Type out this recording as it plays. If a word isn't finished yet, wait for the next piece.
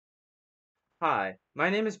Hi,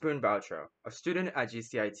 my name is Boone Bautro, a student at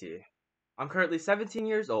GCIT. I'm currently 17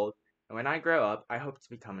 years old, and when I grow up, I hope to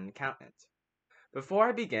become an accountant. Before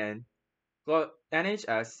I begin,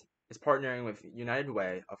 NHS is partnering with United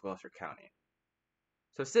Way of Gloucester County.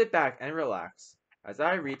 So sit back and relax as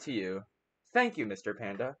I read to you Thank You, Mr.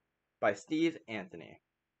 Panda by Steve Anthony.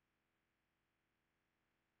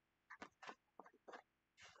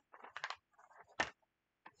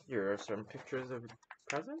 Here are some pictures of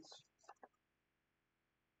presents.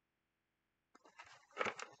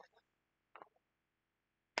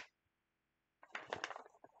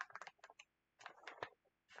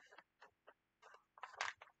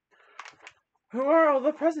 Who are all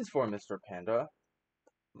the presents for, Mr. Panda?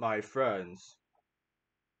 My friends.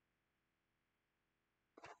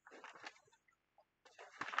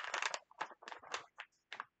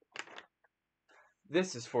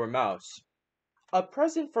 This is for Mouse. A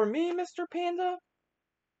present for me, Mr. Panda?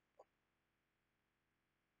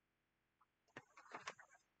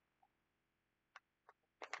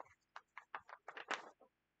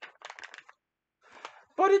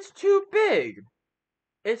 But it's too big!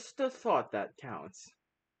 It's the thought that counts.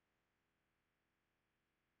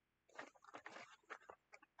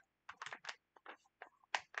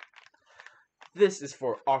 This is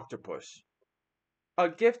for Octopus. A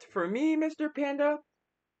gift for me, Mr. Panda?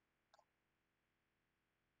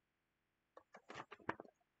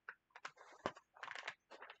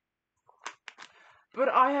 But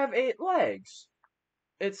I have 8 legs.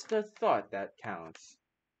 It's the thought that counts.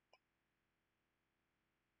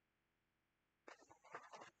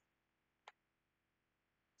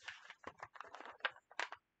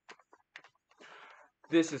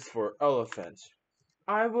 This is for Elephant.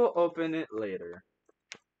 I will open it later.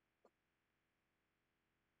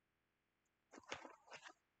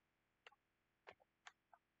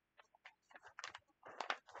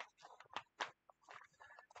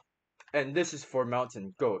 And this is for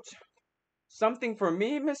Mountain Goat. Something for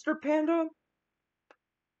me, Mr. Panda?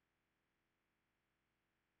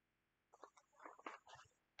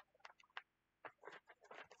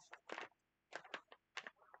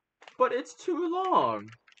 But it's too long.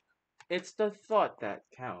 It's the thought that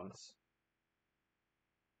counts.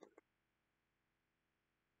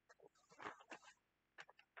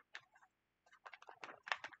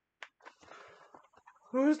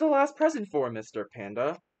 Who's the last present for, Mr.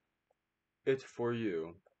 Panda? It's for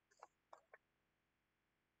you.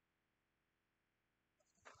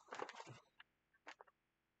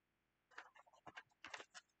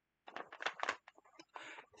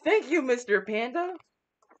 Thank you, Mr. Panda.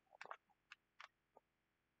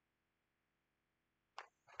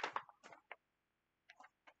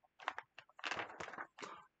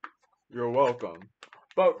 You're welcome.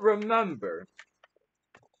 But remember,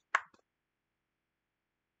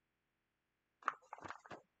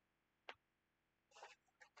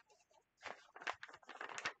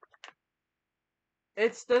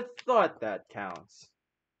 it's the thought that counts.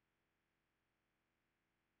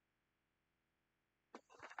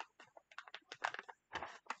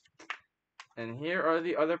 And here are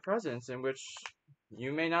the other presents in which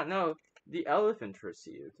you may not know the elephant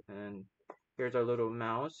received. And here's our little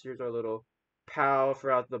mouse, here's our little pal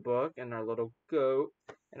throughout the book, and our little goat,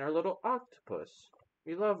 and our little octopus.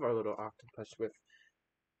 We love our little octopus with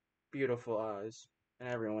beautiful eyes, and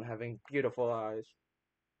everyone having beautiful eyes.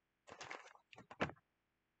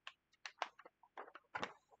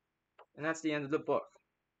 And that's the end of the book.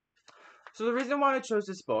 So the reason why I chose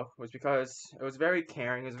this book was because it was very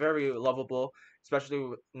caring, it was very lovable, especially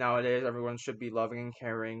nowadays everyone should be loving and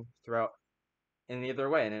caring throughout in either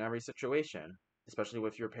way and in every situation, especially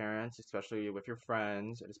with your parents, especially with your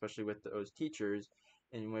friends, and especially with those teachers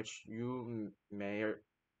in which you may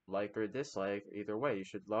like or dislike. Either way, you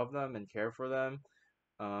should love them and care for them,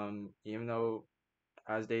 even though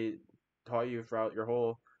as they taught you throughout your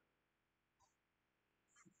whole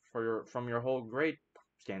from your whole grade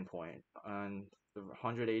standpoint on the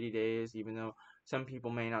 180 days, even though some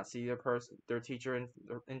people may not see their teacher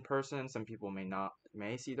in person, some people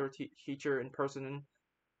may see their teacher in person.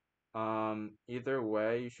 Either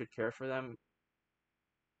way, you should care for them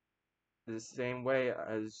the same way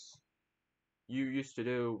as you used to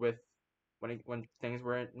do with when things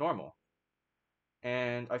were normal.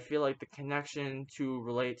 And I feel like the connection to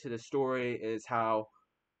relate to the story is how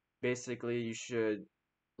basically you should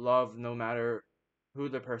love no matter who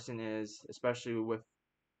the person is, especially with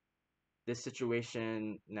this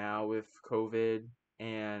situation now with COVID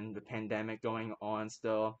and the pandemic going on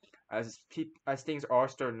still, as things are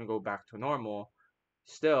starting to go back to normal.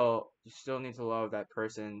 Still, you still need to love that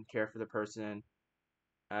person, care for the person,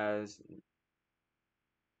 as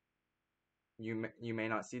you may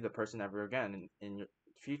not see the person ever again in your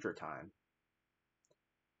future time.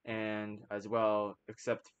 And as well,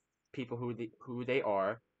 accept people who they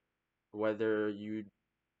are, whether you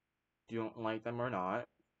don't like them or not.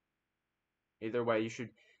 Either way, you should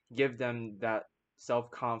give them that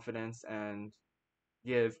self-confidence and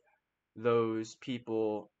give those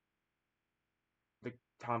people the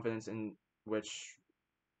confidence in which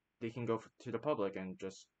they can go to the public and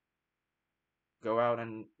just go out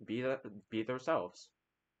and be themselves.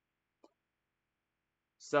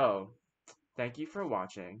 So, thank you for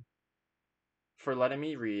watching, for letting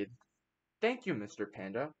me read. Thank you, Mr.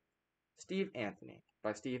 Panda. Steve Anthony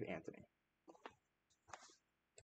by Steve Anthony.